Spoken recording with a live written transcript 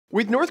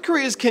With North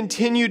Korea's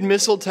continued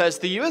missile tests,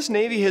 the U.S.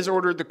 Navy has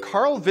ordered the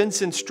Carl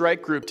Vinson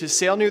strike group to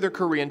sail near the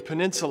Korean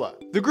Peninsula.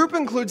 The group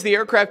includes the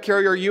aircraft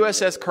carrier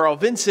USS Carl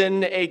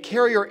Vinson, a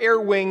carrier air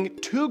wing,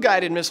 2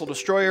 guided missile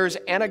destroyers,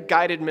 and a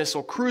guided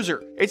missile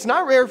cruiser. It's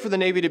not rare for the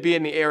Navy to be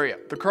in the area.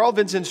 The Carl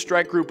Vinson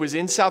strike group was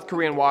in South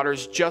Korean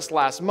waters just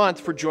last month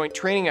for joint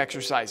training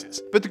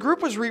exercises. But the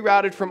group was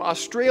rerouted from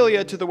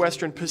Australia to the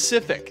Western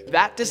Pacific.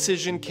 That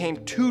decision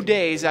came 2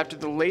 days after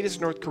the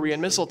latest North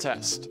Korean missile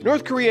test.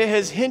 North Korea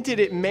has hinted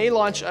it may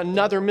launch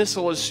another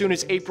missile as soon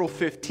as April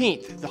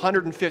 15th, the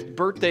 105th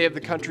birthday of the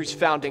country's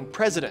founding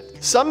president.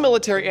 Some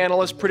military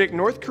analysts predict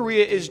North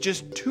Korea is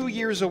just 2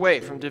 years away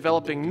from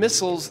developing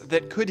missiles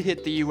that could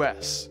hit the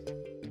US.